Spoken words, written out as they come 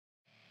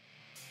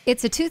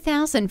It's a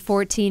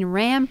 2014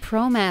 Ram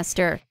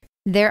ProMaster.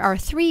 There are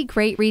 3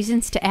 great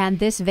reasons to add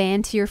this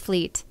van to your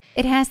fleet.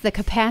 It has the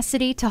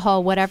capacity to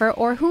haul whatever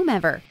or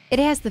whomever. It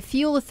has the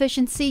fuel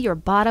efficiency your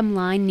bottom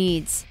line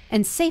needs.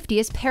 And safety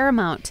is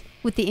paramount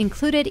with the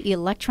included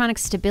electronic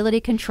stability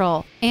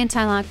control,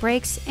 anti-lock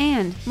brakes,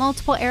 and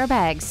multiple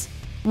airbags.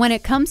 When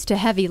it comes to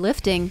heavy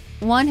lifting,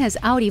 one has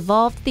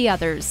out-evolved the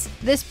others.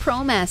 This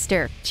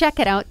ProMaster. Check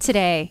it out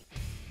today.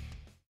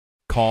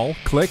 Call,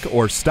 click,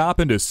 or stop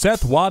into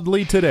Seth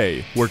Wadley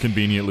today. We're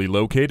conveniently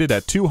located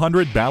at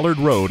 200 Ballard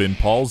Road in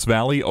Pauls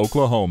Valley,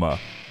 Oklahoma.